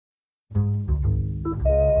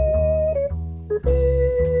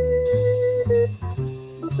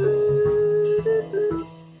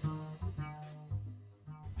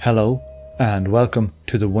Hello, and welcome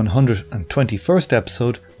to the 121st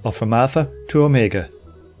episode of From Alpha to Omega.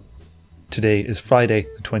 Today is Friday,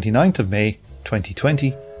 the 29th of May,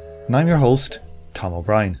 2020, and I'm your host, Tom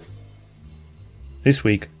O'Brien. This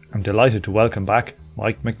week, I'm delighted to welcome back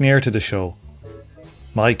Mike MacNair to the show.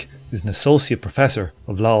 Mike is an Associate Professor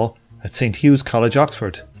of Law at St Hugh's College,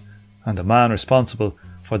 Oxford, and a man responsible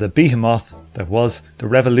for the behemoth that was the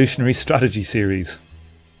Revolutionary Strategy series.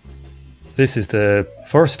 This is the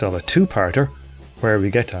first of a two-parter where we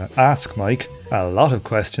get to ask Mike a lot of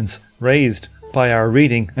questions raised by our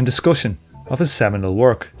reading and discussion of his seminal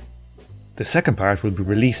work. The second part will be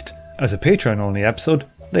released as a Patreon-only episode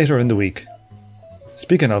later in the week.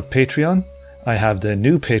 Speaking of Patreon, I have the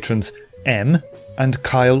new patrons M and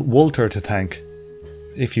Kyle Wolter to thank.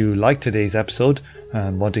 If you like today's episode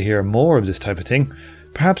and want to hear more of this type of thing,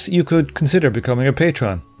 perhaps you could consider becoming a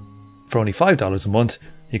patron. For only $5 a month,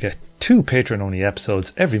 you get 2 Patreon-only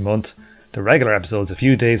episodes every month, the regular episodes a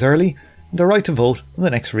few days early, and the right to vote on the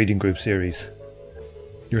next reading group series.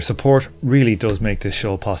 Your support really does make this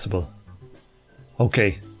show possible.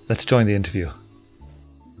 Okay, let's join the interview.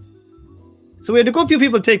 So we had a good few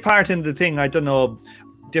people take part in the thing. I don't know,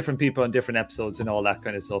 different people on different episodes and all that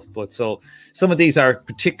kind of stuff. But so some of these are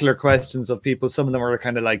particular questions of people. Some of them are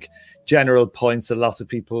kind of like general points that lots of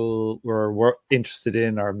people were interested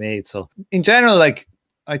in or made. So in general, like,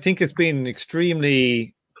 I think it's been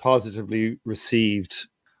extremely positively received.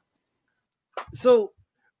 So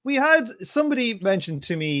we had somebody mention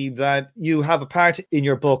to me that you have a part in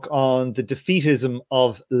your book on the defeatism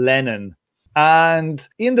of Lenin. And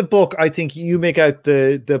in the book, I think you make out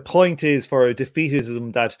the point is for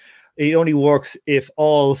defeatism that it only works if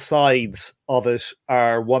all sides of it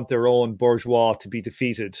want their own bourgeois to be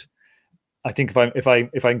defeated. I think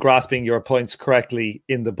if I'm grasping your points correctly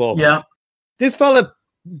in the book. Yeah. This fella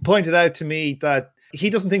pointed out to me that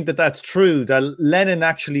he doesn't think that that's true, that Lenin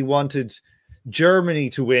actually wanted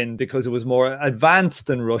Germany to win because it was more advanced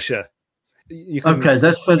than Russia. Okay,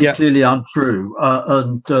 that's fairly clearly untrue.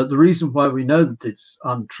 And the reason why we know that it's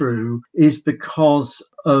untrue is because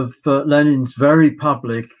of Lenin's very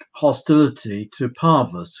public hostility to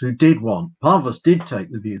Parvus, who Parvus did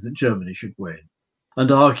take the view that Germany should win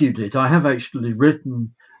and argued it. I have actually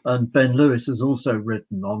written, and Ben Lewis has also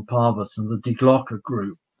written on Parvus and the Die Glocke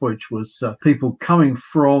group, which was people coming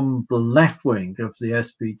from the left wing of the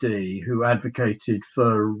SPD who advocated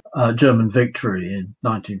for German victory in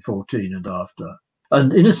 1914 and after.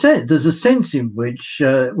 And in a sense, there's a sense in which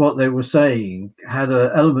what they were saying had an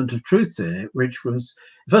element of truth in it, which was,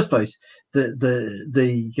 in the first place,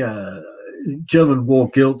 the German war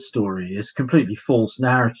guilt story is a completely false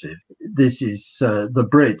narrative. This is the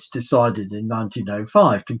Brits decided in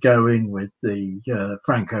 1905 to go in with the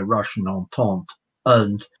Franco-Russian Entente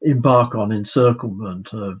and embark on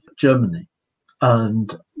encirclement of Germany.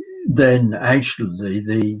 And then actually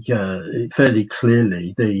fairly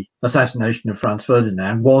clearly the assassination of Franz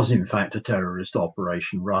Ferdinand was in fact a terrorist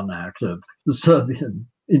operation run out of the Serbian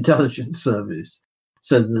intelligence service,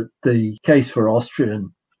 so that the case for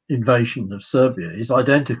Austrian invasion of Serbia is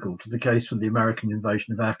identical to the case for the American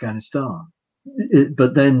invasion of Afghanistan.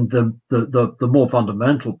 But then the more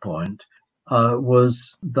fundamental point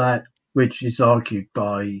was that, which is argued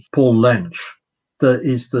by Paul Lensch, that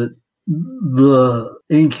is that the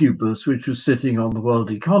incubus which was sitting on the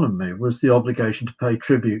world economy was the obligation to pay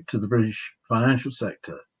tribute to the British financial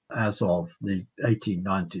sector as of the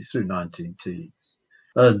 1890s through 1910s.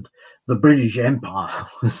 And the British Empire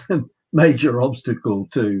was a major obstacle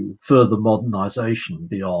to further modernisation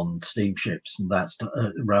beyond steamships and that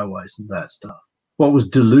railways and that stuff. What was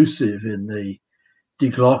delusive in the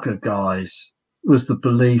Die Glocke guys was the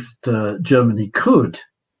belief that Germany could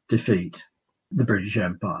defeat the British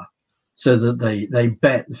Empire, so that they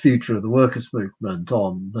bet the future of the workers' movement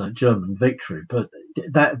on the German victory. But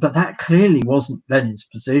that clearly wasn't Lenin's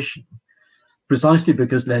position, precisely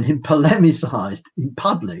because Lenin polemicized in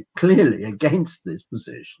public clearly against this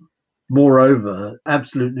position. Moreover,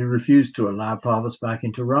 absolutely refused to allow Parvus back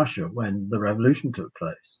into Russia when the revolution took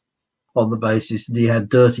place, on the basis that he had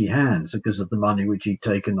dirty hands because of the money which he'd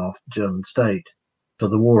taken off the German state for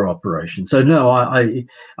the war operation. So no, I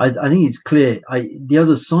think it's clear. The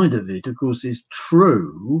other side of it, of course, is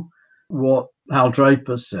true. What Hal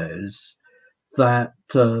Draper says, that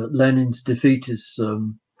Lenin's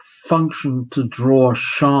defeatism functioned to draw a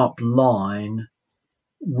sharp line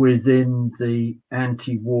within the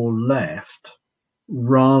anti-war left,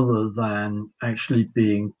 rather than actually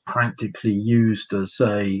being practically used as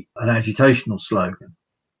an agitational slogan.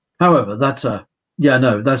 However, that's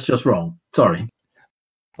just wrong. Sorry.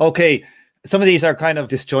 Okay, Some of these are kind of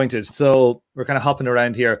disjointed, so we're kind of hopping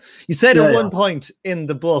around here. You said at one point in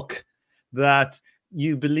the book that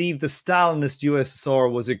you believe the Stalinist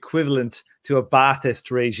USSR was equivalent to a Ba'athist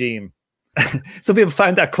regime. Some people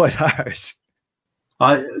found that quite hard.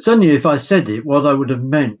 Certainly if I said it, what I would have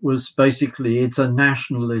meant was basically it's a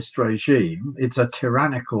nationalist regime. It's a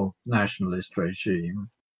tyrannical nationalist regime.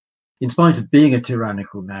 In spite of being a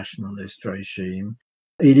tyrannical nationalist regime,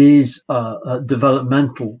 it is a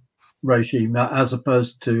developmental regime, as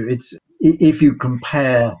opposed to if you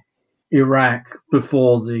compare Iraq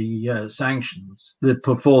before the sanctions,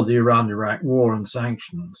 before the Iran-Iraq war and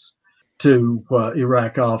sanctions, to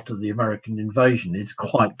Iraq after the American invasion, it's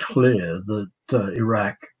quite clear that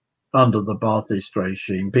Iraq, under the Ba'athist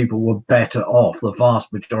regime, people were better off. The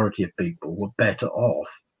vast majority of people were better off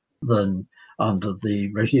than under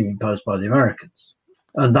the regime imposed by the Americans.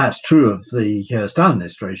 And that's true of the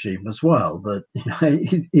Stalinist regime as well, that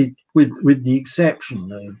with the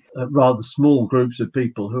exception of rather small groups of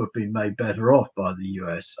people who have been made better off by the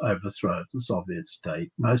US overthrow of the Soviet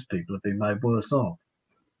state, most people have been made worse off.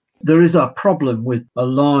 There is a problem with a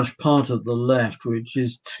large part of the left, which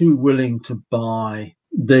is too willing to buy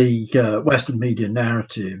the Western media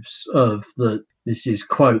narratives of that this is,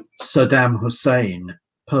 quote, Saddam Hussein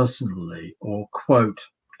personally, or, quote,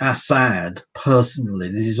 Assad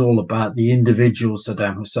personally. This is all about the individual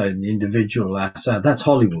Saddam Hussein, the individual Assad. That's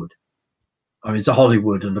Hollywood. I mean, it's a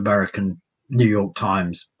Hollywood and American New York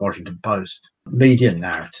Times, Washington Post media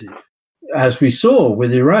narrative. As we saw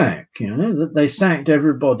with Iraq, that they sacked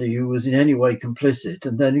everybody who was in any way complicit.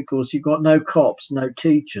 And then, of course, you've got no cops, no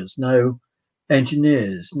teachers, no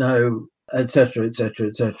engineers, no et cetera, et cetera,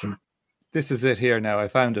 et cetera. This is it here now. I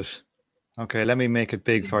found it. Okay, let me make it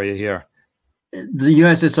big for you here. The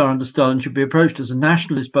USSR under Stalin should be approached as a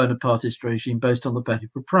nationalist Bonapartist regime based on the petty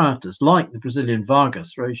proprietors, like the Brazilian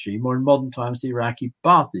Vargas regime, or in modern times the Iraqi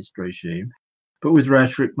Ba'athist regime, but with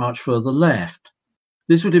rhetoric much further left.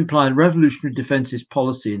 This would imply a revolutionary defences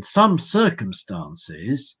policy in some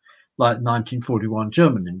circumstances, like the 1941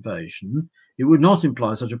 German invasion. It would not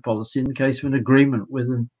imply such a policy in the case of an agreement with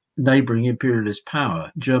a neighbouring imperialist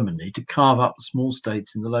power, Germany, to carve up the small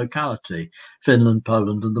states in the locality, Finland,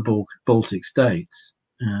 Poland and the Baltic states.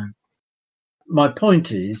 My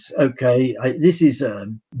point is, okay, this is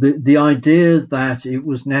the idea that it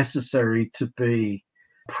was necessary to be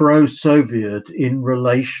pro-Soviet in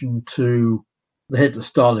relation to the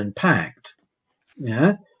Hitler-Stalin Pact,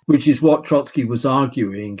 which is what Trotsky was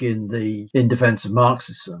arguing in defense of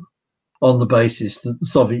Marxism, on the basis that the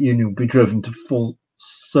Soviet Union would be driven to full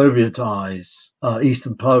Sovietize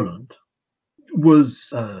Eastern Poland, was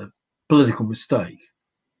a political mistake.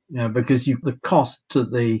 Because the cost to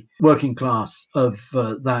the working class of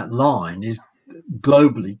that line is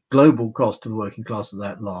global cost to the working class of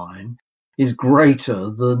that line is greater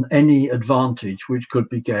than any advantage which could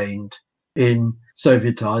be gained in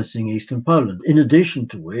Sovietizing Eastern Poland. In addition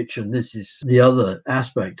to which, and this is the other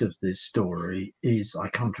aspect of this story, is, I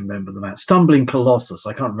can't remember the man, Stumbling Colossus,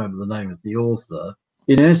 I can't remember the name of the author.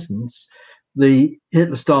 In essence, the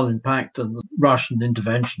Hitler-Stalin Pact and the Russian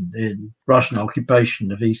intervention in Russian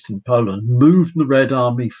occupation of Eastern Poland moved the Red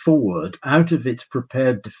Army forward out of its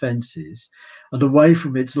prepared defences and away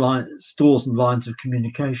from its stores and lines of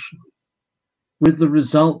communication, with the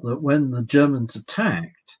result that when the Germans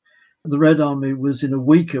attacked, the Red Army was in a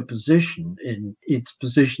weaker position in its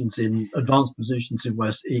positions, in advanced positions in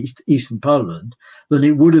Eastern Poland, than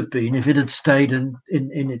it would have been if it had stayed in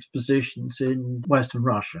its positions in Western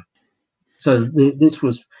Russia. So this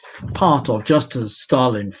was part of, just as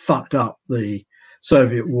Stalin fucked up the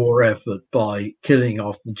Soviet war effort by killing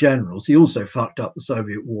off the generals, he also fucked up the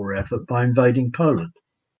Soviet war effort by invading Poland.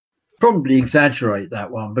 Probably exaggerate that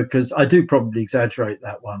one because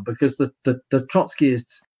the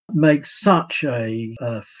Trotskyists make such a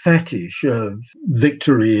fetish of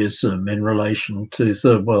victoryism in relation to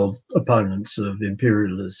third world opponents of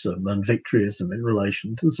imperialism and victoryism in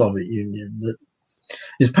relation to the Soviet Union that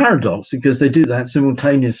is paradox, because they do that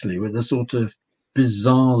simultaneously with a sort of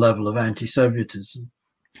bizarre level of anti-Sovietism.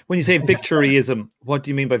 When you say victoryism, what do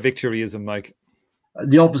you mean by victoryism, Mike?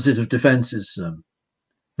 The opposite of defensism,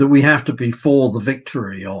 that we have to be for the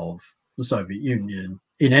victory of the Soviet Union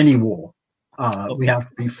in any war. We have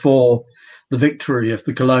to be for the victory of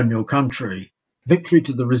the colonial country, victory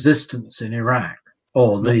to the resistance in Iraq,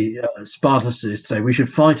 or the Spartacists say we should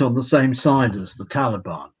fight on the same side as the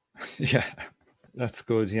Taliban. Yeah, that's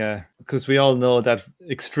good, yeah. Because we all know that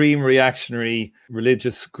extreme reactionary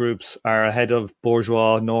religious groups are ahead of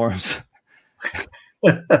bourgeois norms.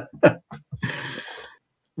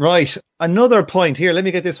 Right. Another point here, let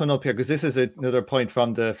me get this one up here because this is another point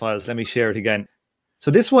from the files. Let me share it again.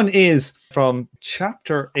 So this one is from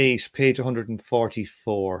chapter 8, page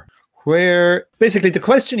 144, where basically the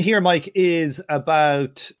question here, Mike, is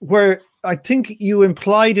about where I think you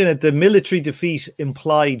implied in it the military defeat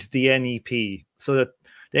implied the NEP. So that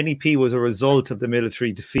the NEP was a result of the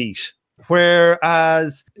military defeat.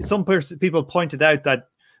 Whereas some people pointed out that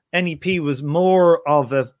NEP was more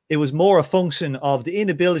a function of the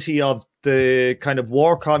inability of the kind of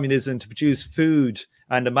war communism to produce food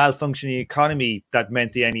and a malfunctioning economy that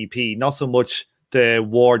meant the NEP, not so much the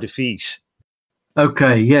war defeat.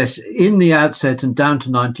 Okay, yes. In the outset and down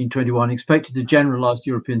to 1921, expected a generalized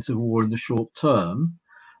European civil war in the short term.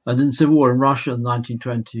 And in the civil war in Russia and the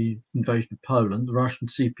 1920 invasion of Poland, the Russian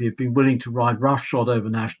CP had been willing to ride roughshod over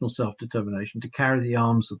national self-determination to carry the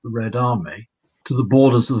arms of the Red Army to the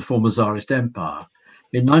borders of the former Tsarist Empire.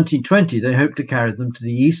 In 1920, they hoped to carry them to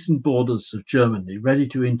the eastern borders of Germany, ready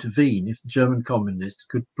to intervene if the German communists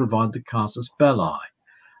could provide the casus belli.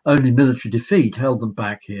 Only military defeat held them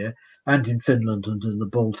back here and in Finland and in the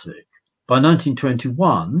Baltic. By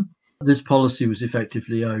 1921, this policy was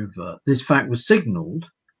effectively over. This fact was signalled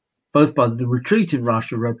both by the retreat in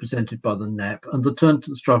Russia represented by the NEP and the turn to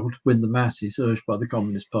the struggle to win the masses urged by the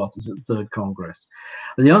Communist parties at the Third Congress.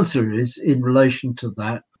 And the answer is, in relation to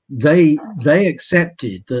that, they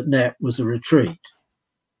accepted that NEP was a retreat,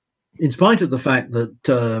 in spite of the fact that,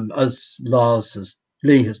 as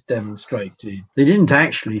Lee has demonstrated, they didn't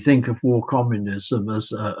actually think of war communism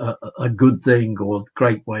as a good thing or a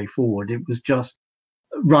great way forward. It was just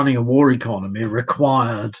running a war economy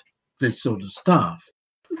required this sort of stuff.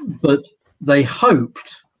 But they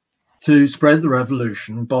hoped to spread the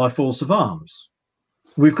revolution by force of arms.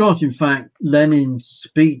 We've got, in fact, Lenin's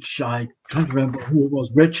speech, I can't remember who it was,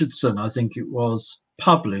 Richardson, I think it was,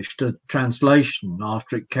 published a translation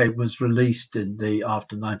after it was released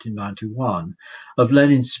after 1991 of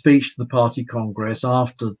Lenin's speech to the party congress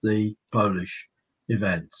after the Polish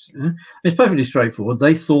events. It's perfectly straightforward.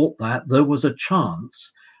 They thought that there was a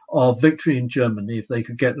chance of victory in Germany if they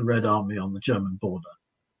could get the Red Army on the German border.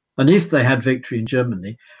 And if they had victory in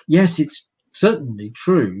Germany, yes, it's certainly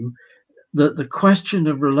true that the question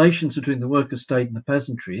of relations between the worker state and the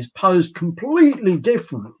peasantry is posed completely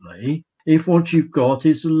differently if what you've got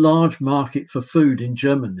is a large market for food in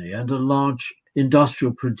Germany and a large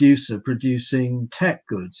industrial producer producing tech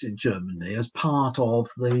goods in Germany as part of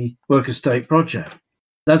the worker state project.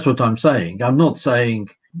 That's what I'm saying. I'm not saying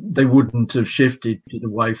they wouldn't have shifted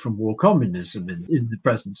away from war communism in the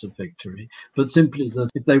presence of victory, but simply that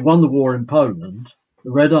if they won the war in Poland,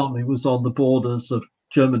 the Red Army was on the borders of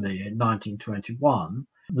Germany in 1921.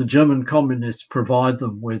 The German communists provide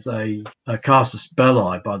them with a casus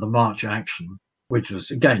belli by the March action, which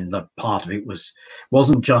was, again, the part of it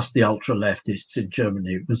wasn't just the ultra-leftists in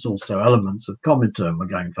Germany, it was also elements of Comintern were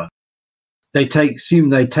going for. Assume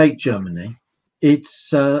they take Germany,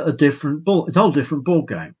 it's a whole different ball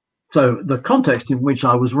game. So the context in which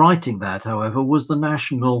I was writing that, however, was the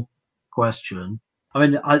national question. I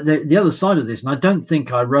mean, the other side of this, and I don't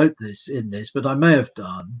think I wrote this in this, but I may have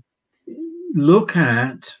done, look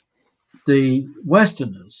at the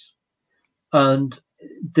Westerners and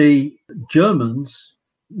the Germans,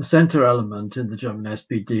 the center element in the German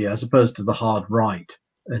SPD, as opposed to the hard right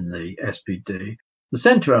in the SPD. The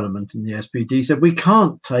center element in the SPD said, we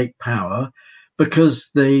can't take power because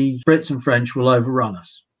the Brits and French will overrun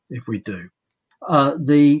us if we do.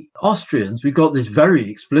 The Austrians, we got this very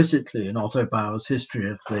explicitly in Otto Bauer's History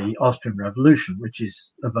of the Austrian Revolution, which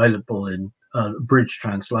is available in bridge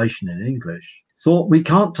translation in English, thought we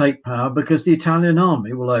can't take power because the Italian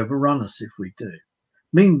army will overrun us if we do.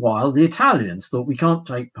 Meanwhile, the Italians thought we can't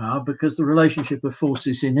take power because the relationship of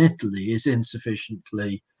forces in Italy isn't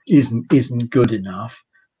good enough.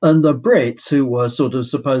 And the Brits, who were sort of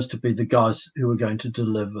supposed to be the guys who were going to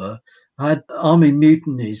deliver, had army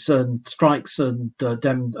mutinies and strikes and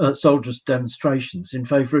soldiers' demonstrations in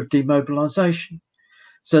favour of demobilisation.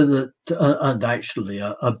 So that, and actually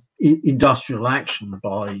industrial action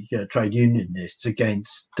by trade unionists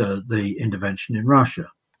against the intervention in Russia.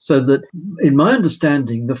 So that, in my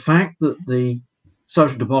understanding, the fact that the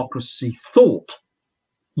social democracy thought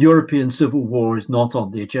European civil war is not on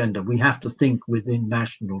the agenda, we have to think within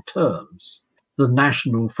national terms. The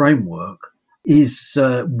national framework is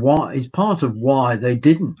part of why they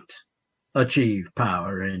didn't achieve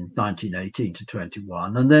power in 1918 to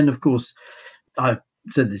 21. And then, of course, I've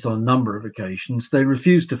said this on a number of occasions, they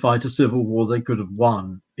refused to fight a civil war they could have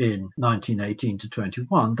won in 1918 to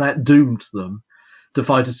 21. That doomed them to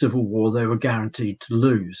fight a civil war they were guaranteed to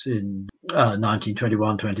lose in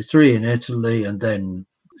 1921-23 in Italy, and then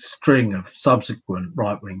string of subsequent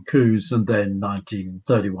right-wing coups, and then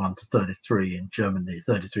 1931 to 33 in Germany,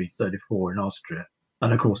 33 to 34 in Austria.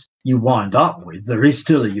 And of course, you wind up with, there is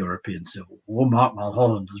still a European civil war. Mark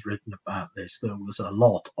Mulholland has written about this. There was a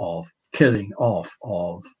lot of killing off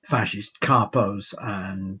of fascist capos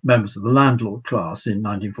and members of the landlord class in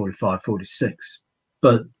 1945-46.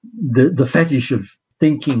 But the fetish of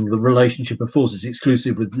thinking the relationship of forces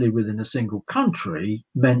exclusively within a single country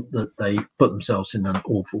meant that they put themselves in an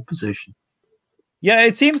awful position. Yeah,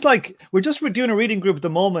 it seems like we're doing a reading group at the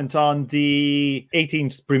moment on the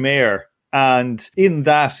 18th Brumaire. And in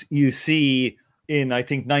that, you see in, I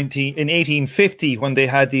think, in 1850, when they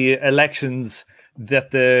had the elections,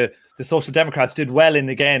 that the Social Democrats did well in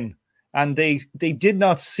again. And they did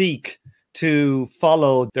not seek to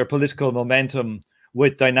follow their political momentum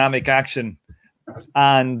with dynamic action.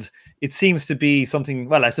 And it seems to be something,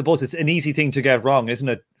 well, I suppose it's an easy thing to get wrong, isn't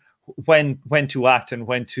it? When to act and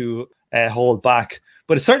when to hold back.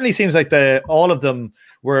 But it certainly seems like all of them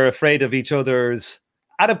were afraid of each other's.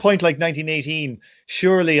 At a point like 1918,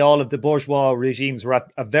 surely all of the bourgeois regimes were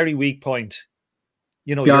at a very weak point.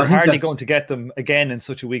 You know, you're hardly going to get them again in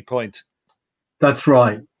such a weak point. That's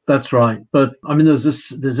right. But I mean, there's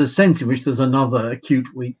a sense in which there's another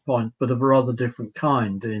acute weak point, but of a rather different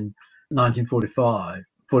kind in 1945,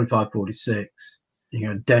 46. You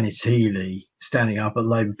know, Dennis Healey standing up at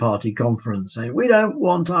Labour Party conference saying, "We don't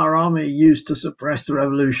want our army used to suppress the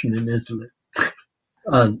revolution in Italy."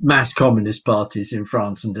 Mass communist parties in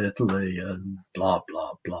France and Italy and blah,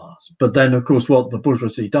 blah, blah. But then, of course, what the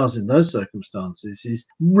bourgeoisie does in those circumstances is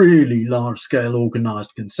really large-scale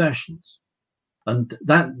organised concessions. And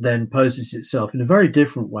that then poses itself in a very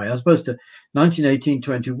different way. As opposed to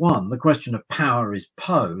 1918-21, the question of power is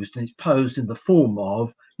posed, and it's posed in the form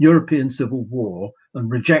of European civil war and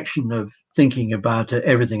rejection of thinking about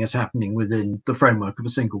everything as happening within the framework of a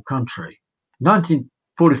single country.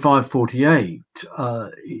 1945-48,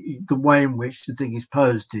 the way in which the thing is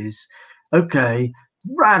posed is, okay,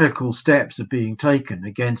 radical steps are being taken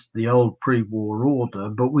against the old pre-war order,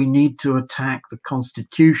 but we need to attack the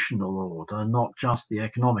constitutional order, not just the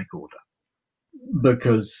economic order.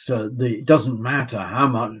 Because it doesn't matter how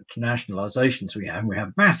much nationalizations we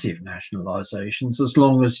have massive nationalizations, as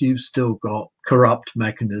long as you've still got corrupt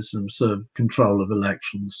mechanisms of control of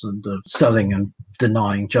elections and of selling and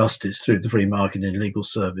denying justice through the free market in legal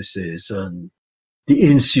services, and the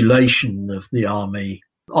insulation of the army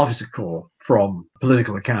officer corps from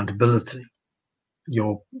political accountability.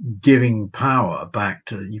 You're giving power back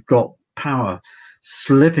you've got power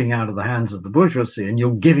slipping out of the hands of the bourgeoisie, and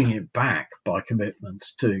you're giving it back by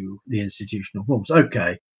commitments to the institutional forms.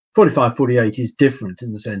 Okay, 45-48 is different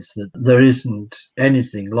in the sense that there isn't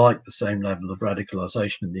anything like the same level of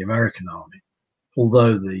radicalization in the American army.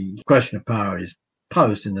 Although the question of power is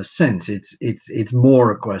posed in a sense, it's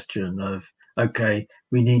more a question of, okay,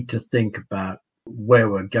 we need to think about where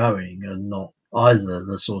we're going, and not either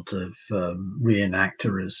the sort of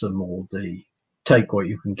reenactorism or the take what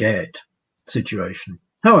you can get situation.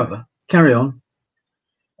 However, carry on.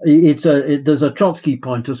 There's a Trotsky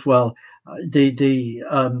point as well. The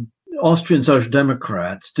Austrian Social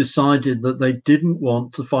Democrats decided that they didn't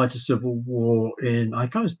want to fight a civil war in, I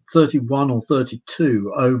think it was 31 or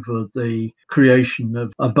 32, over the creation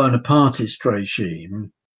of a Bonapartist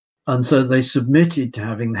regime. And so they submitted to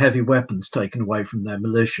having heavy weapons taken away from their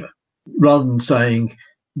militia, rather than saying,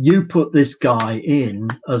 you put this guy in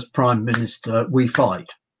as prime minister, we fight.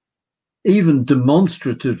 Even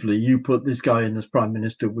demonstratively, you put this guy in as prime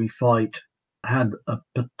minister, we fight, had a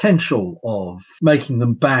potential of making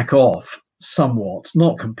them back off somewhat,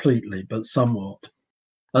 not completely, but somewhat.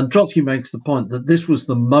 And Trotsky makes the point that this was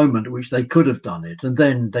the moment at which they could have done it. And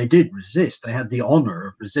then they did resist. They had the honor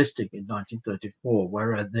of resisting in 1934,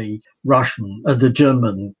 where the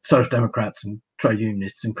German Social Democrats and trade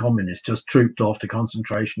unionists and communists just trooped off to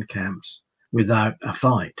concentration camps without a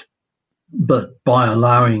fight. But by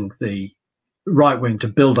allowing the right wing to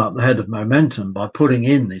build up the head of momentum by putting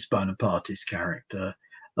in this Bonapartist character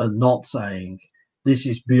and not saying this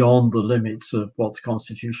is beyond the limits of what's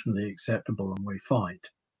constitutionally acceptable and we fight.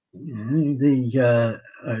 The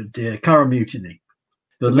Curragh Mutiny.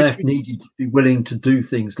 The left needed to be willing to do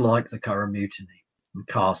things like the Curragh Mutiny and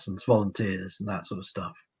Carson's volunteers and that sort of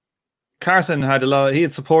stuff. Carson had he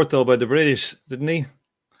had support though by the British, didn't he?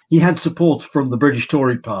 He had support from the British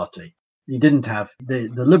Tory party. He didn't have the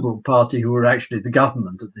Liberal Party, who were actually the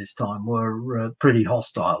government at this time, were pretty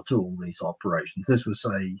hostile to all these operations. This was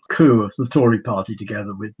a coup of the Tory party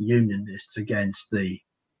together with the Unionists against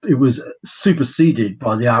it was superseded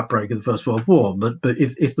by the outbreak of the First World War. But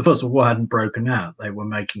if the First World War hadn't broken out, they were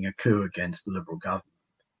making a coup against the Liberal government.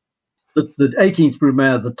 the 18th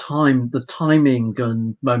Brumaire, the timing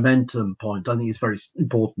and momentum point, I think is a very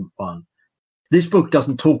important one. This book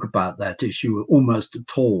doesn't talk about that issue almost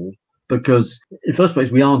at all, because in the first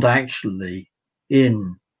place, we aren't actually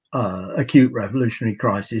in acute revolutionary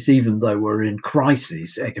crisis, even though we're in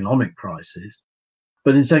crisis, economic crisis.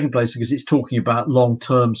 But in second place, because it's talking about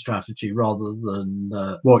long-term strategy rather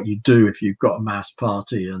than what you do if you've got a mass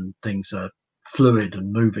party and things are fluid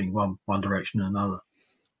and moving one direction or another.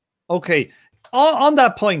 Okay. On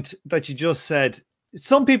that point that you just said,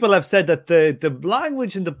 some people have said that the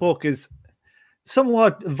language in the book is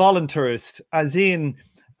somewhat voluntarist, as in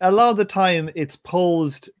a lot of the time it's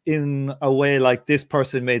posed in a way like this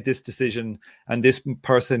person made this decision and this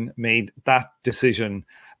person made that decision,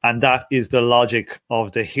 and that is the logic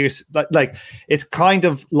of the here's like it's kind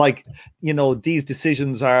of like, you know, these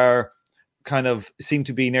decisions are kind of seem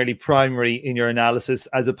to be nearly primary in your analysis,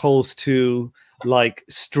 as opposed to like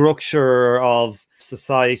structure of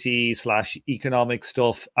society / economic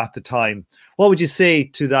stuff at the time. What would you say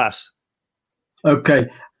to that? Okay.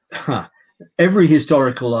 Every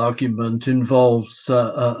historical argument involves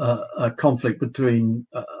a conflict between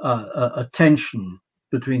a tension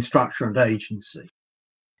between structure and agency.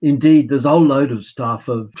 Indeed, there's a whole load of stuff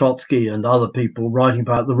of Trotsky and other people writing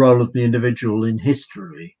about the role of the individual in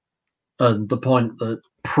history, and the point that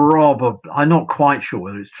probably, I'm not quite sure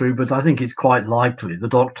whether it's true, but I think it's quite likely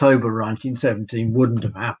that October 1917 wouldn't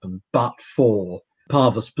have happened but for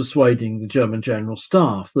Parvus persuading the German General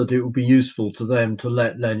Staff that it would be useful to them to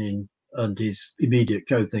let Lenin and his immediate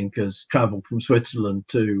co-thinkers travel from Switzerland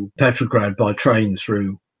to Petrograd by train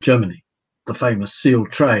through Germany, the famous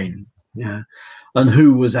sealed train. Yeah. And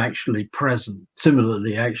who was actually present.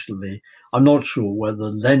 Similarly, actually, I'm not sure whether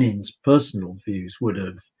Lenin's personal views would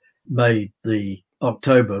have made the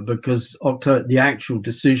October, because the actual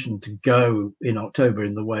decision to go in October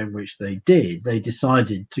in the way in which they did, they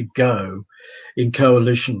decided to go in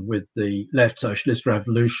coalition with the left socialist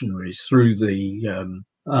revolutionaries through the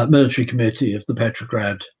military committee of the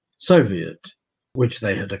Petrograd Soviet, which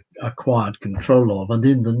they had acquired control of, and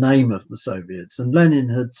in the name of the Soviets. And Lenin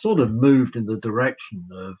had sort of moved in the direction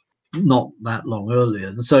of, not that long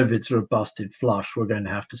earlier, the Soviets are a busted flush, we're going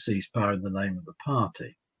to have to seize power in the name of the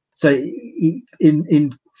party. So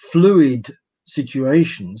in fluid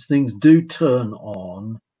situations, things do turn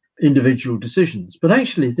on individual decisions, but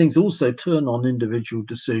actually things also turn on individual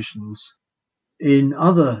decisions in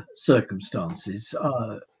other circumstances.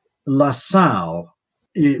 Lassalle,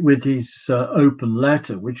 with his open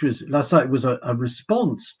letter, which was Lassalle was a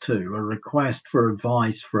response to a request for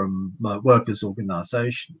advice from workers'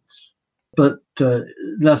 organizations. But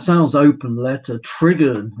Lassalle's open letter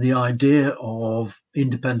triggered the idea of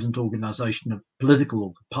independent organization of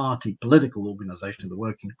political organization of the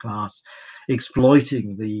working class,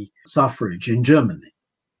 exploiting the suffrage in Germany.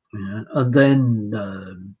 Yeah. And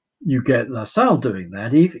then you get Lassalle doing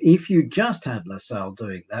that. If you just had Lassalle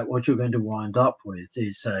doing that, what you're going to wind up with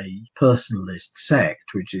is a personalist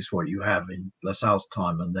sect, which is what you have in Lassalle's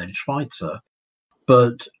time and then Schweitzer.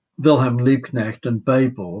 But Wilhelm Liebknecht and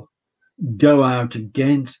Bebel go out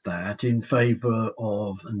against that in favor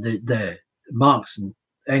of, and Marx and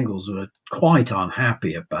Engels were quite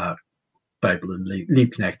unhappy about Bebel and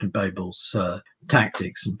Liebknecht and Bebel's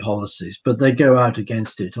tactics and policies, but they go out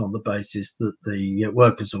against it on the basis that the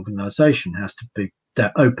workers' organization has to be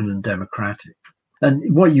open and democratic. And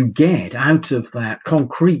what you get out of that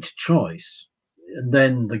concrete choice, and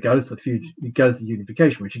then the Gotha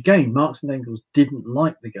unification, which again, Marx and Engels didn't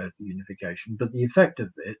like the Gotha unification, but the effect of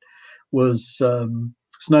it was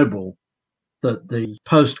snowball, that the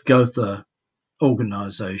post-Gotha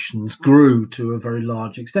organizations grew to a very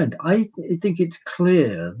large extent. I think it's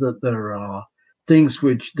clear that there are things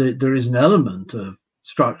which there is an element of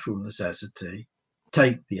structural necessity.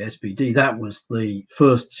 Take the SPD. That was the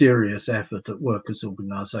first serious effort at workers'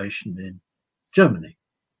 organization in Germany.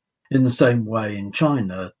 In the same way, in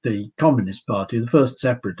China, the Communist Party, the first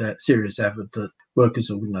separate serious effort at workers'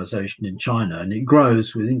 organization in China, and it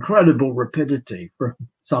grows with incredible rapidity from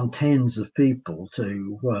some tens of people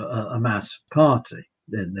to a mass party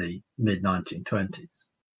in the mid-1920s.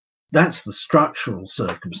 That's the structural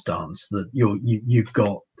circumstance that you've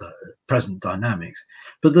got present dynamics.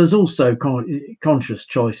 But there's also conscious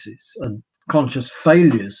choices and conscious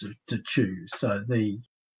failures to choose. So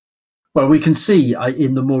we can see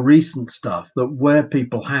in the more recent stuff that where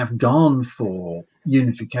people have gone for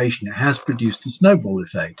unification, it has produced a snowball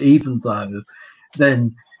effect, even though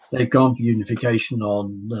then they've gone for unification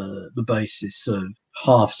on the basis of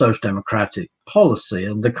half social democratic policy.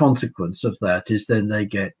 And the consequence of that is then they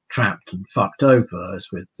get trapped and fucked over, as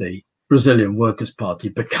with the Brazilian Workers' Party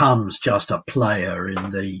becomes just a player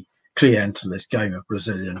in the clientelist game of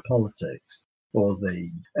Brazilian politics, or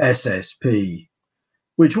the SSP,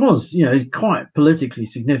 which was, quite politically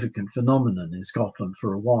significant phenomenon in Scotland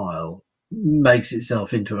for a while, makes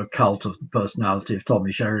itself into a cult of the personality of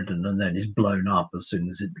Tommy Sheridan and then is blown up as soon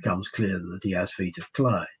as it becomes clear that he has feet of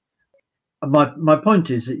clay. My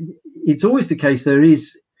point is, it's always the case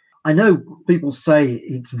I know people say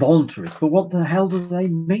it's voluntarist, but what the hell do they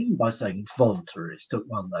mean by saying it's voluntarist at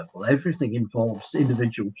one level? Everything involves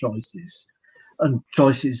individual choices, and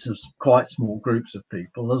choices of quite small groups of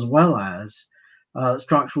people, as well as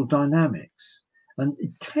structural dynamics. And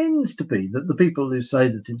it tends to be that the people who say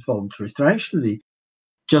that it's voluntarist are actually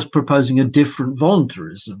just proposing a different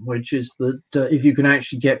voluntarism, which is that if you can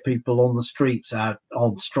actually get people on the streets out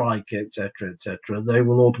on strike, etc., they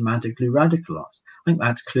will automatically radicalize. I think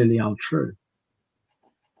that's clearly untrue.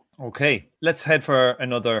 Okay, let's head for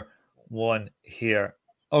another one here.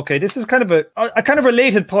 Okay, this is kind of a kind of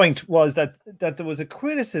related point, was that there was a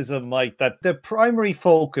criticism, Mike, that the primary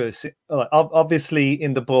focus, obviously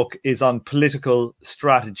in the book, is on political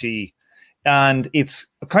strategy, and it's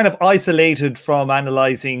kind of isolated from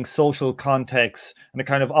analyzing social context, and it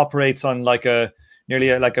kind of operates on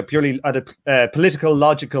purely at a political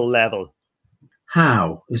logical level.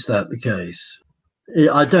 How is that the case?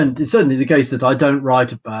 It's certainly the case that I don't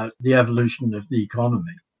write about the evolution of the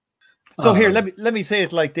economy. So here, let me say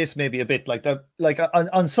it like this, maybe a bit like that, like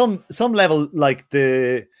on some level, like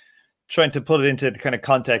trying to put it into the kind of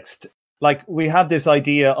context. Like, we have this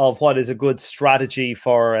idea of what is a good strategy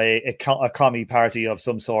for a commie party of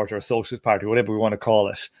some sort, or a socialist party, whatever we want to call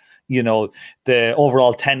it. The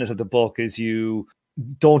overall tenet of the book is you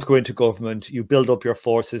don't go into government, you build up your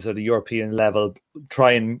forces at a European level,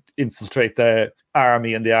 try and infiltrate the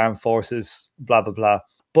army and the armed forces, blah, blah, blah.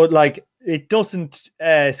 But it doesn't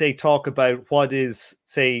talk about what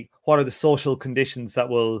are the social conditions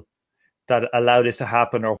that allow this to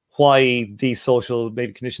happen, or why these social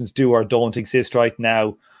maybe conditions do or don't exist right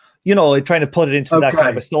now. Trying to put it into that kind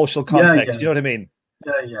of a social context. You know what I mean?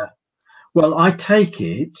 Yeah. Well, I take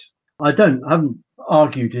it. I haven't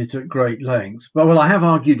argued it at great lengths, but I have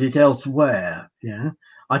argued it elsewhere. Yeah,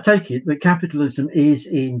 I take it that capitalism is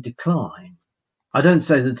in decline. I don't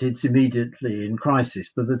say that it's immediately in crisis,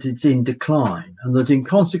 but that it's in decline, and that in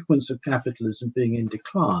consequence of capitalism being in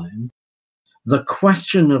decline, the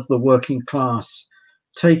question of the working class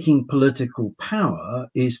taking political power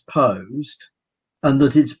is posed, and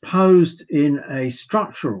that it's posed in a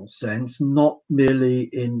structural sense, not merely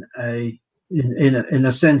in a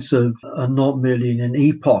sense of not merely in an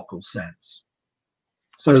epochal sense.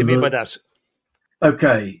 So what do you mean by that?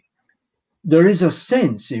 Okay. There is a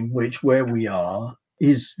sense in which where we are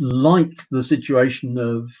is like the situation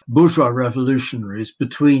of bourgeois revolutionaries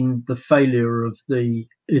between the failure of the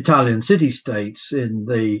Italian city-states in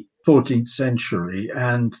the 14th century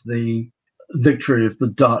and the victory of the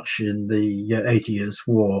Dutch in the 80 Years'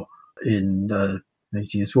 War,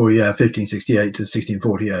 1568 to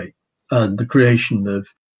 1648, and the creation of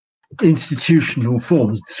institutional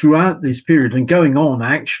forms throughout this period, and going on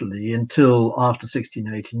actually until after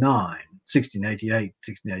 1688,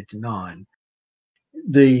 1689,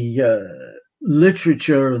 the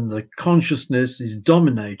literature and the consciousness is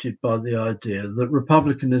dominated by the idea that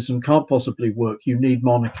republicanism can't possibly work. You need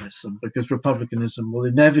monarchism, because republicanism will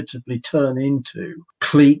inevitably turn into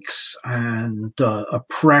cliques and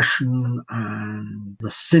oppression, and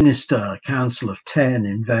the sinister Council of Ten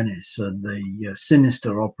in Venice, and the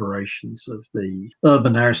sinister operations of the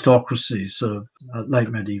urban aristocracies of late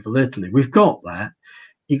medieval Italy. We've got that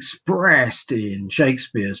expressed in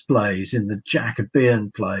Shakespeare's plays, in the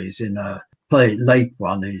Jacobean plays. In a late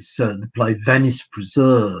one is the play Venice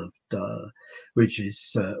Preserved, which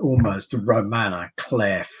is almost a Romana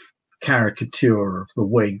Clef caricature of the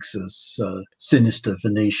Whigs as sinister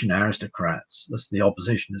Venetian aristocrats. That's the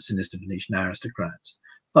opposition of sinister Venetian aristocrats.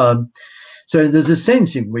 So there's a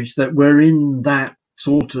sense in which that we're in that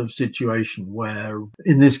sort of situation where,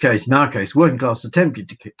 in our case, working class attempted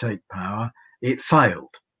to take power. It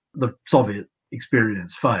failed. The Soviet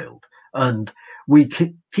experience failed. And we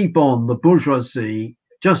keep on, the bourgeoisie,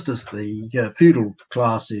 just as the feudal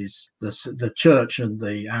classes, the church and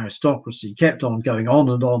the aristocracy kept on going on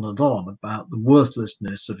and on and on about the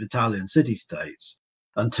worthlessness of Italian city-states,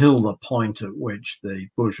 until the point at which the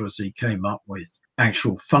bourgeoisie came up with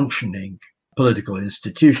actual functioning political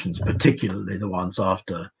institutions, particularly the ones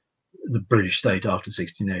after the British state after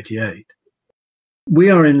 1688.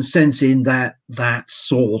 We are, in a sense, in that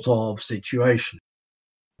sort of situation.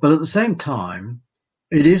 But at the same time,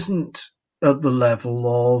 it isn't at the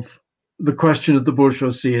level of the question of the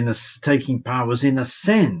bourgeoisie taking power was in a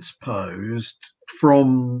sense posed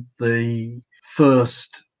from the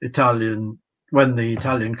first Italian, when the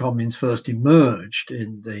Italian communes first emerged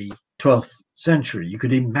in the 12th century. You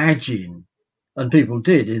could imagine, and people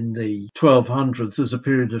did in the 1200s, as a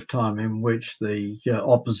period of time in which the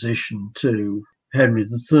opposition to Henry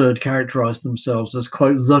III characterized themselves as,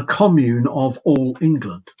 quote, the commune of all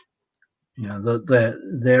England. You know, that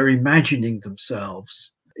they're imagining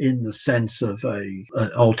themselves in the sense of an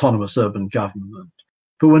autonomous urban government.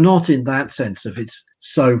 But we're not in that sense of it's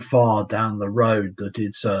so far down the road that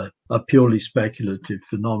it's a purely speculative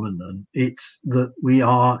phenomenon. It's that we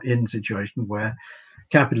are in a situation where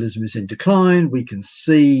capitalism is in decline. We can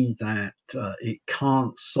see that it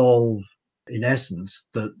can't solve, in essence,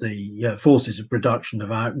 that the forces of production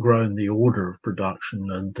have outgrown the order of production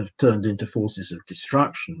and have turned into forces of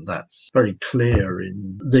destruction. That's very clear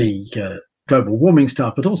in the global warming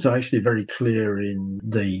stuff, but also actually very clear in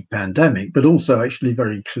the pandemic, but also actually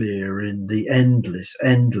very clear in the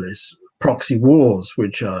endless proxy wars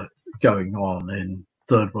which are going on in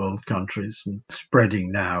third world countries and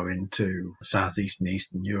spreading now into Southeast and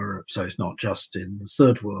Eastern Europe. So it's not just in the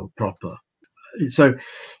third world proper. So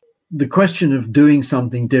the question of doing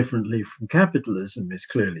something differently from capitalism is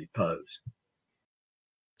clearly posed.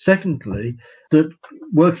 Secondly, the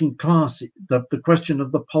working class, the question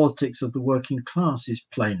of the politics of the working class is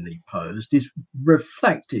plainly posed, is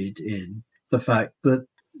reflected in the fact that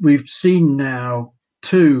we've seen now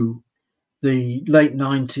the late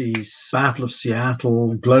 90s Battle of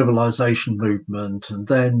Seattle, globalization movement, and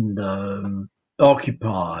then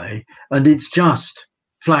Occupy, and it's just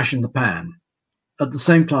flash in the pan. At the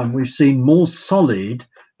same time, we've seen more solid,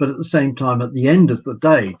 but at the same time, at the end of the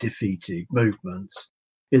day, defeated movements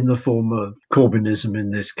in the form of Corbynism in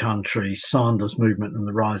this country, Sanders movement and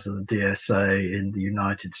the rise of the DSA in the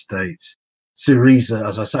United States. Syriza,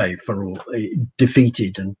 as I say, for all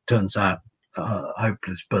defeated and turns out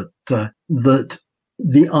hopeless, but that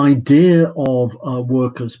the idea of a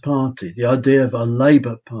workers' party, the idea of a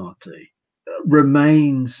Labour Party,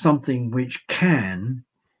 remains something which can,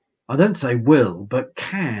 I don't say will, but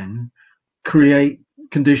can create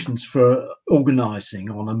conditions for organising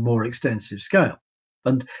on a more extensive scale.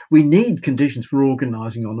 And we need conditions for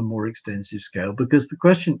organising on a more extensive scale, because the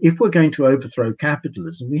question, if we're going to overthrow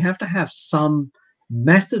capitalism, we have to have some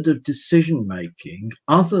method of decision making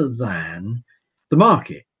other than the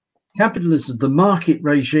market. Capitalism, the market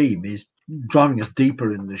regime, is driving us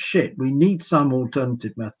deeper in the shit. We need some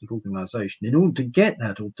alternative method of organisation. In order to get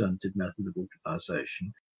that alternative method of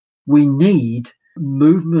organisation, we need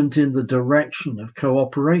movement in the direction of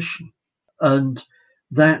cooperation. And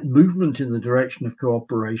that movement in the direction of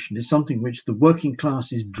cooperation is something which the working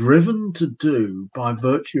class is driven to do by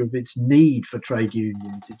virtue of its need for trade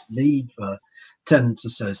unions, its need for tenants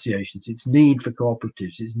associations, its need for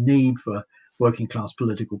cooperatives, its need for working class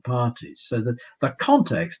political parties. So that the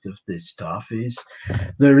context of this stuff is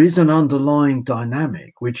there is an underlying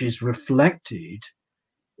dynamic which is reflected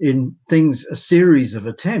in things, a series of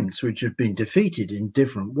attempts which have been defeated in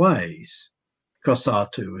different ways.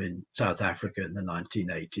 COSATU in South Africa in the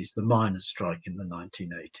 1980s, the miners' strike in the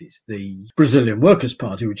 1980s, the Brazilian Workers'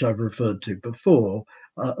 Party, which I've referred to before,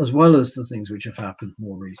 as well as the things which have happened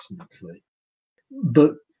more recently.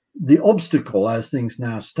 But the obstacle, as things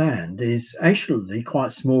now stand, is actually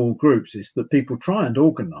quite small groups, is that people try and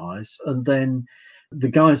organise, and then the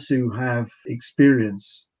guys who have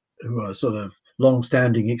experience, who are sort of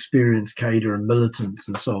long-standing experience, cadre and militants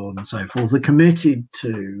and so on and so forth, are committed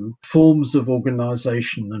to forms of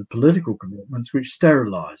organisation and political commitments which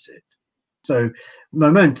sterilise it. So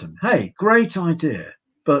momentum, hey, great idea,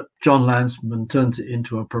 but John Landsman turns it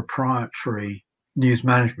into a proprietary news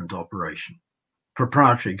management operation.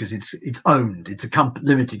 Proprietary because it's owned, it's a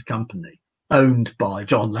limited company owned by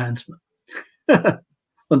John Landsman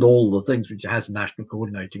and all the things which it has a national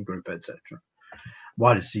coordinating group, etc.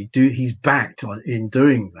 Why does he do? He's backed in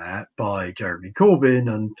doing that by Jeremy Corbyn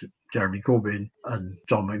and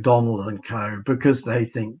John McDonnell and co, because they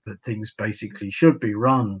think that things basically should be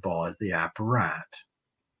run by the apparat.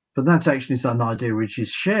 But that's actually some idea which is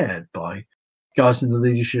shared by guys in the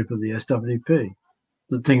leadership of the SWP,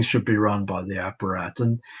 that things should be run by the apparat.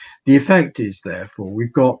 And the effect is, therefore,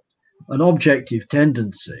 we've got an objective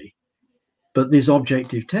tendency, but this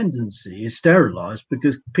objective tendency is sterilized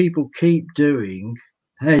because people keep doing,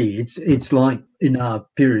 hey, it's like in our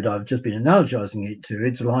period I've just been analogizing it to,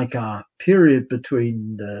 it's like our period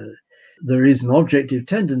between, there is an objective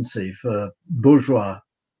tendency for bourgeois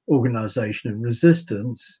organization and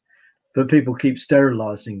resistance, but people keep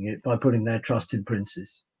sterilizing it by putting their trust in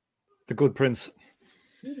princes. The good prince.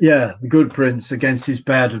 Yeah, the good prince against his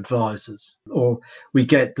bad advisors. Or we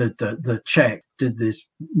get the Czech did this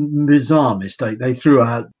bizarre mistake. They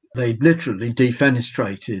literally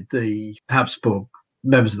defenestrated the Habsburg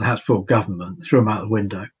members of the Habsburg government, threw them out the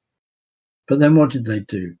window. But then what did they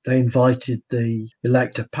do? They invited the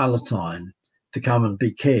Elector Palatine to come and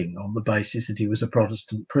be king on the basis that he was a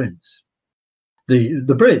Protestant prince. The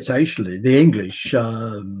Brits, actually, the English,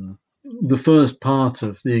 the first part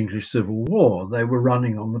of the English Civil War, they were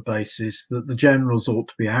running on the basis that the generals ought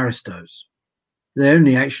to be aristos. They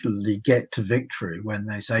only actually get to victory when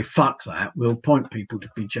they say, fuck that, we'll appoint people to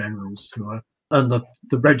be generals and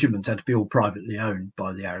the regiments had to be all privately owned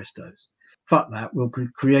by the aristos. Fuck that, we'll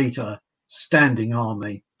create a standing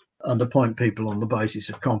army and appoint people on the basis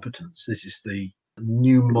of competence. This is the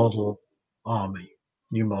new model army,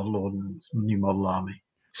 new model ordnance, new model army.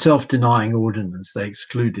 Self-denying ordinance, they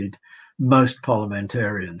excluded most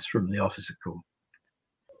parliamentarians from the officer corps.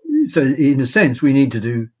 So in a sense, we need to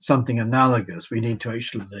do something analogous. We need to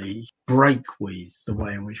actually break with the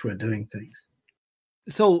way in which we're doing things.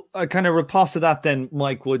 So a kind of riposte to that then,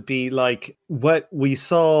 Mike, would be like what we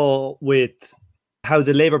saw with how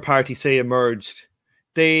the Labour Party, say, emerged.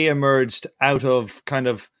 They emerged out of kind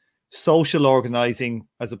of social organising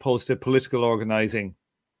as opposed to political organising.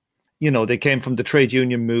 You know, they came from the trade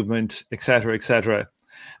union movement, etc., etc.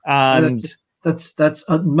 And that's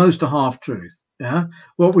at most a half truth. Yeah,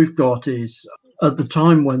 what we've got is at the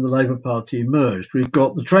time when the Labour Party emerged, we've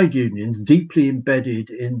got the trade unions deeply embedded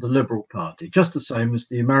in the Liberal Party, just the same as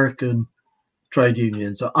the American trade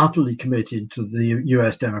unions are utterly committed to the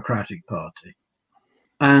US Democratic Party.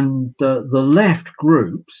 And the left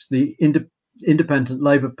groups, the Independent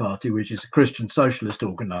Labour Party, which is a Christian socialist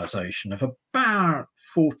organisation of about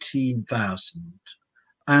 14,000,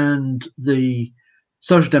 and the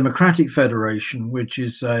Social Democratic Federation, which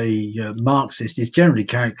is a Marxist, is generally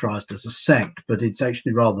characterised as a sect, but it's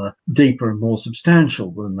actually rather deeper and more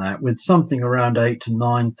substantial than that, with something around 8,000 to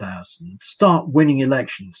 9,000, start winning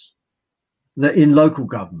elections in local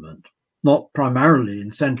government, not primarily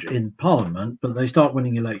in Parliament, but they start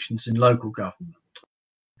winning elections in local government.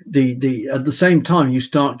 At the same time, you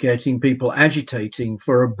start getting people agitating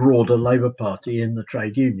for a broader Labour Party in the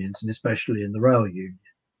trade unions, and especially in the rail union.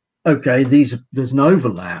 Okay, there's an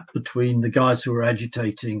overlap between the guys who are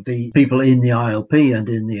agitating, the people in the ILP and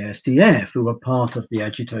in the SDF who are part of the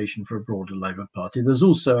agitation for a broader Labour Party. There's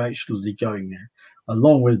also actually going there,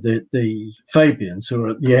 along with the Fabians, who are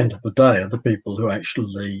at the end of the day are the people who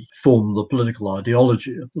actually form the political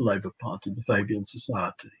ideology of the Labour Party, the Fabian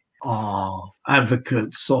Society, are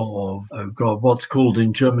advocates of, what's called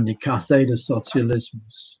in Germany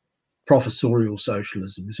Kathedersozialismus, professorial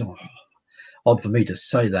socialism. It's odd for me to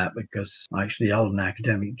say that because I actually hold an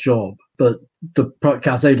academic job. But the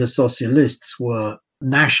Kathedersozialists were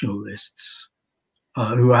nationalists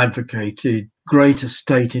who advocated greater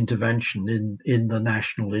state intervention in the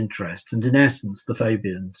national interest. And in essence, the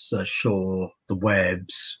Fabians, Shaw, the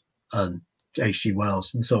Webbs, and H.G.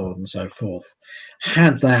 Wells, and so on and so forth,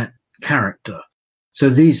 had that character.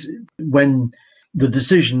 So when the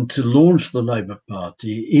decision to launch the Labour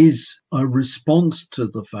Party is a response to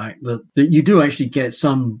the fact that you do actually get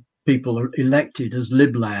some people elected as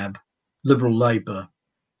Liberal Labour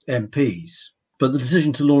MPs. But the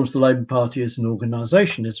decision to launch the Labour Party as an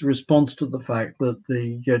organisation is a response to the fact that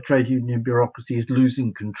the trade union bureaucracy is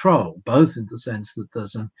losing control, both in the sense that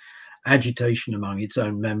there's an agitation among its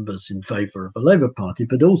own members in favour of a Labour Party,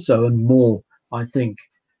 but also, and more, I think,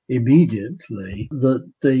 immediately,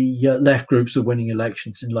 that the left groups are winning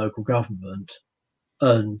elections in local government,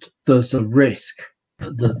 and there's a risk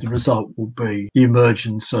that the result will be the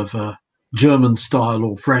emergence of a German-style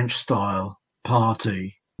or French-style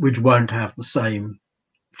party, which won't have the same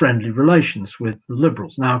friendly relations with the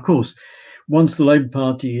Liberals. Now, of course, once the Labour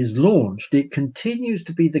Party is launched, it continues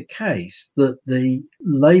to be the case that the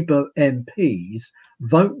Labour MPs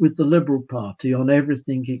vote with the Liberal Party on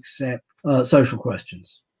everything except social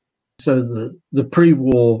questions. So the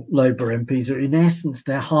pre-war Labour MPs are, in essence,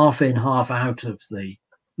 they're half in, half out of the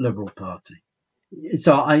Liberal Party.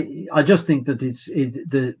 So I just think that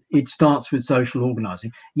it starts with social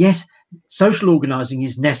organising. Yes, social organising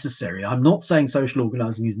is necessary. I'm not saying social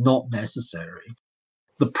organising is not necessary.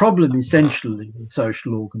 The problem essentially with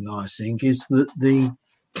social organising is that the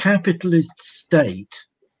capitalist state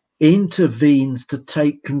intervenes to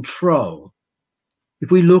take control.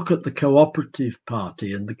 If we look at the cooperative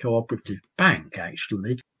party and the cooperative bank,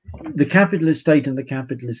 actually, the capitalist state and the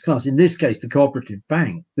capitalist class, in this case, the cooperative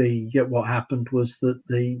bank, what happened was that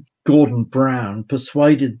the Gordon Brown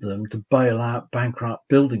persuaded them to bail out bankrupt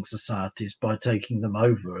building societies by taking them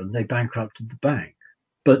over, and they bankrupted the bank.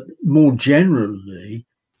 But more generally,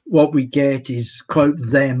 what we get is, quote,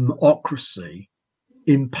 "themocracy"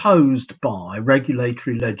 imposed by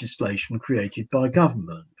regulatory legislation created by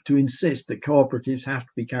government to insist that cooperatives have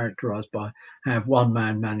to be characterized by have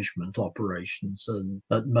one-man management operations and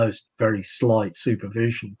at most very slight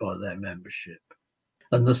supervision by their membership.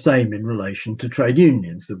 And the same in relation to trade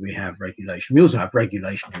unions, that we have regulation. We also have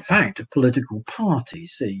regulation, in fact, of political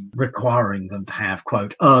parties, requiring them to have,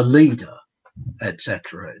 quote, "a leader,"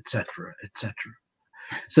 etc., etc., etc.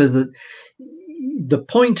 So that the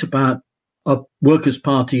point about a workers'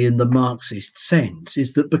 party in the Marxist sense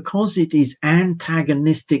is that because it is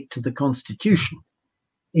antagonistic to the constitution,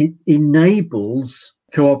 it enables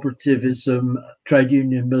cooperativism, trade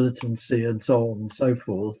union militancy, and so on and so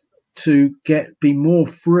forth, to be more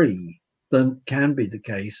free than can be the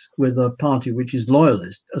case with a party which is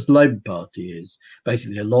loyalist, as the Labour Party is,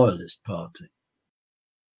 basically a loyalist party.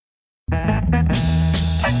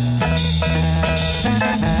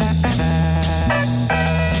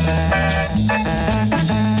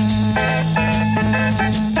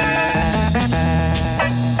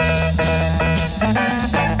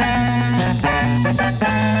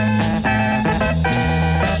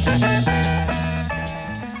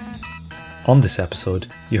 On this episode,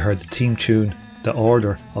 you heard the theme tune The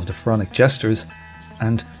Order of the Pharaonic Jesters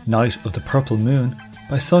and Night of the Purple Moon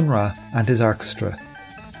by Sun Ra and his orchestra.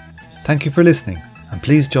 Thank you for listening, and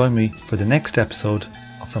please join me for the next episode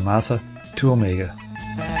of From Alpha to Omega.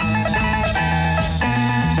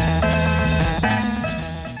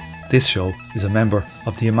 This show is a member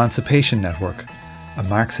of the Emancipation Network, a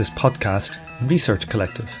Marxist podcast and research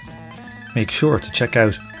collective. Make sure to check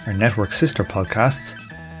out our network sister podcasts,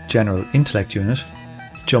 General Intellect Unit,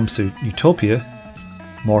 Jumpsuit Utopia,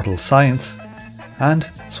 Mortal Science, and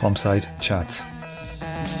Swampside Chats.